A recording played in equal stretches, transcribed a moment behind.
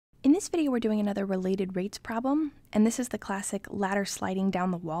In this video, we're doing another related rates problem, and this is the classic ladder sliding down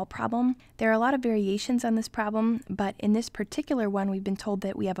the wall problem. There are a lot of variations on this problem, but in this particular one, we've been told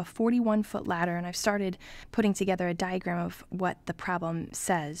that we have a 41-foot ladder, and I've started putting together a diagram of what the problem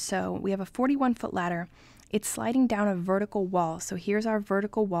says. So we have a 41-foot ladder. It's sliding down a vertical wall. So here's our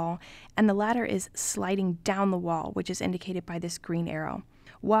vertical wall, and the ladder is sliding down the wall, which is indicated by this green arrow,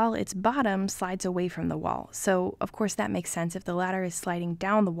 while its bottom slides away from the wall. So of course that makes sense. If the ladder is sliding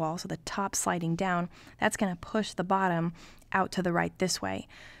down the wall, so the top sliding down, that's going to push the bottom out to the right this way.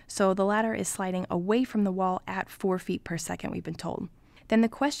 So the ladder is sliding away from the wall at 4 feet per second, we've been told. Then the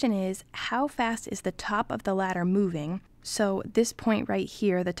question is, how fast is the top of the ladder moving? So this point right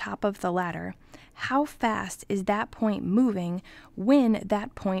here, the top of the ladder, how fast is that point moving when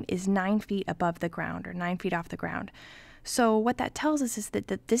that point is 9 feet above the ground, or 9 feet off the ground? So what that tells us is that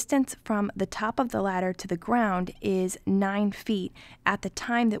the distance from the top of the ladder to the ground is 9 feet at the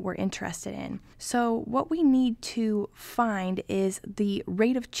time that we're interested in. So what we need to find is the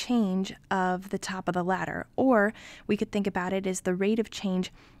rate of change of the top of the ladder, or we could think about it as the rate of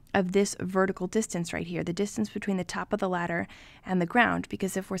change of this vertical distance right here, the distance between the top of the ladder and the ground,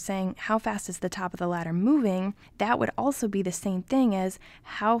 because if we're saying how fast is the top of the ladder moving, that would also be the same thing as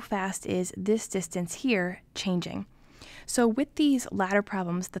how fast is this distance here changing. So with these ladder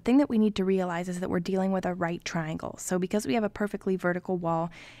problems, the thing that we need to realize is that we're dealing with a right triangle. So because we have a perfectly vertical wall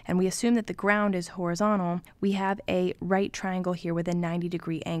and we assume that the ground is horizontal, we have a right triangle here with a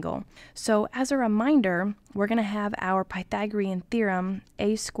 90-degree angle. So as a reminder, we're going to have our Pythagorean theorem,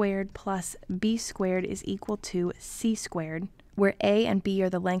 a squared plus b squared is equal to c squared, where a and b are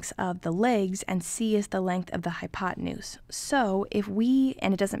the lengths of the legs and c is the length of the hypotenuse. So if we,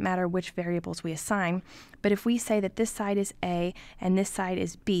 and it doesn't matter which variables we assign, but if we say that this side is a and this side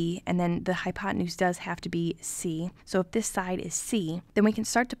is b, and then the hypotenuse does have to be c, so if this side is c, then we can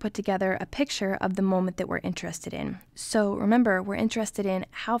start to put together a picture of the moment that we're interested in. So remember, we're interested in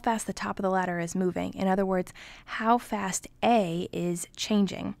how fast the top of the ladder is moving. In other words, how fast a is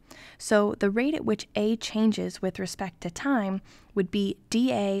changing. So the rate at which a changes with respect to time would be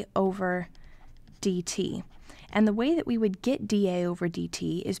dA over dt. And the way that we would get dA over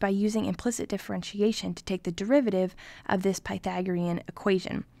dt is by using implicit differentiation to take the derivative of this Pythagorean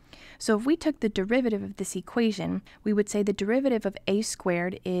equation. So if we took the derivative of this equation, we would say the derivative of a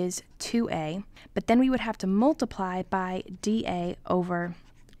squared is 2a, but then we would have to multiply by dA over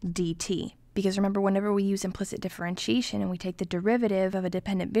dt. Because remember, whenever we use implicit differentiation and we take the derivative of a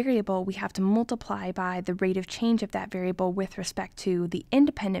dependent variable, we have to multiply by the rate of change of that variable with respect to the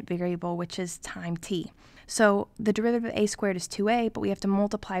independent variable, which is time t. So the derivative of a squared is 2a, but we have to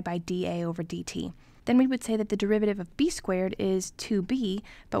multiply by dA over dt. Then we would say that the derivative of b squared is 2b,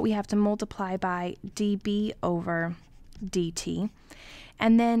 but we have to multiply by dB over dt.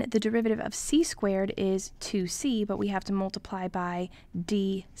 And then the derivative of c squared is 2c, but we have to multiply by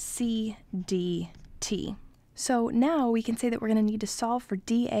dc dt. So now we can say that we're going to need to solve for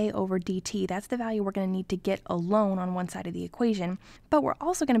dA over dt. That's the value we're going to need to get alone on one side of the equation, but we're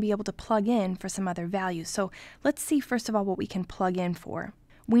also going to be able to plug in for some other values. So let's see first of all what we can plug in for.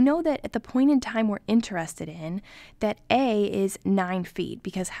 We know that at the point in time we're interested in, that a is 9 feet,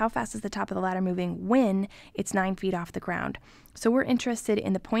 because how fast is the top of the ladder moving when it's 9 feet off the ground? So we're interested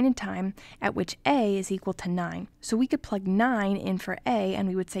in the point in time at which a is equal to 9. So we could plug 9 in for a, and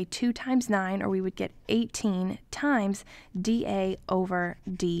we would say 2 times 9, or we would get 18 times dA over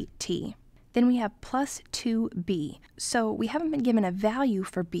dt. Then we have plus 2b. So we haven't been given a value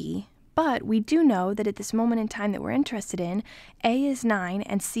for b, but we do know that at this moment in time that we're interested in, a is 9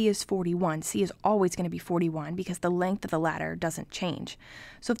 and c is 41. C is always going to be 41 because the length of the ladder doesn't change.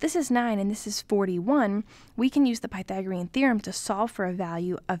 So if this is 9 and this is 41, we can use the Pythagorean theorem to solve for a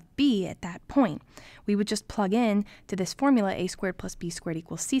value of b at that point. We would just plug in to this formula, a squared plus b squared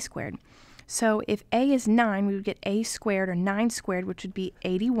equals c squared. So if a is 9, we would get a squared, or 9 squared, which would be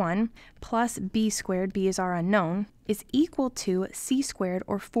 81, plus b squared, b is our unknown, is equal to c squared,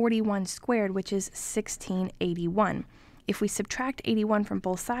 or 41 squared, which is 1681. If we subtract 81 from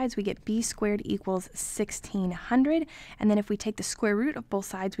both sides, we get b squared equals 1600, and then if we take the square root of both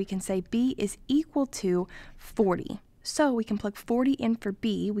sides, we can say b is equal to 40. So we can plug 40 in for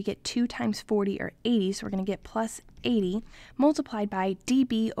b. We get 2 times 40, or 80, so we're going to get plus 80, multiplied by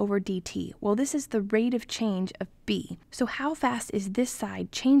dB over dt. Well, this is the rate of change of b. So how fast is this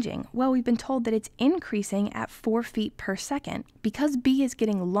side changing? Well, we've been told that it's increasing at 4 feet per second. Because b is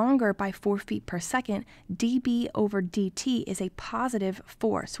getting longer by 4 feet per second, dB over dt is a positive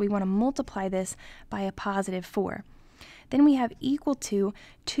 4. So we want to multiply this by a positive 4. Then we have equal to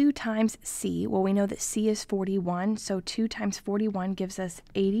 2 times c. Well, we know that c is 41, so 2 times 41 gives us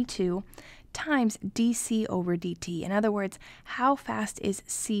 82, times dc over dt. In other words, how fast is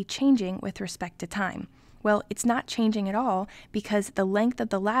c changing with respect to time? Well, it's not changing at all because the length of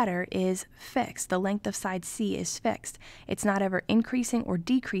the ladder is fixed. The length of side C is fixed. It's not ever increasing or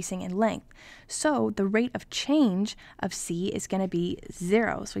decreasing in length. So the rate of change of C is going to be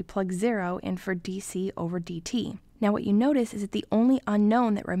 0. So we plug 0 in for dc over dt. Now what you notice is that the only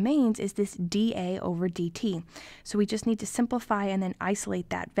unknown that remains is this dA over dt. So we just need to simplify and then isolate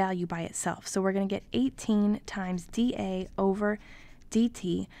that value by itself. So we're going to get 18 times dA over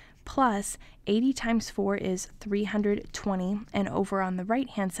dt plus 80 times 4 is 320, and over on the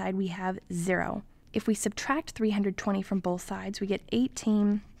right-hand side we have 0. If we subtract 320 from both sides, we get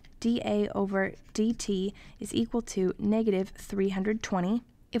 18 dA over dt is equal to negative 320.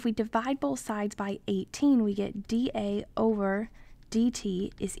 If we divide both sides by 18, we get dA over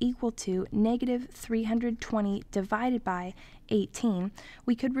dt is equal to negative 320 divided by 18.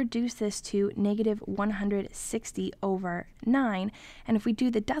 We could reduce this to negative 160 over 9, and if we do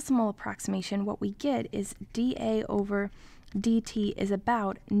the decimal approximation, what we get is dA over dt is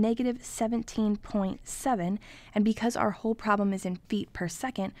about negative 17.7, and because our whole problem is in feet per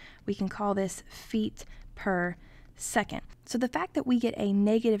second, we can call this feet per second. So the fact that we get a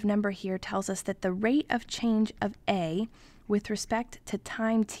negative number here tells us that the rate of change of A with respect to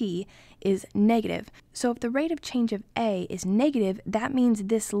time t is negative. So if the rate of change of A is negative, that means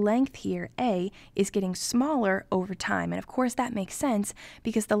this length here, A, is getting smaller over time. And of course that makes sense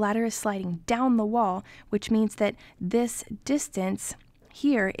because the ladder is sliding down the wall, which means that this distance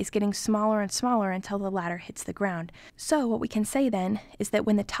here is getting smaller and smaller until the ladder hits the ground. So what we can say then is that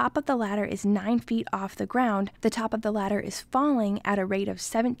when the top of the ladder is 9 feet off the ground, the top of the ladder is falling at a rate of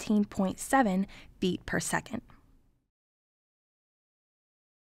 17.7 feet per second.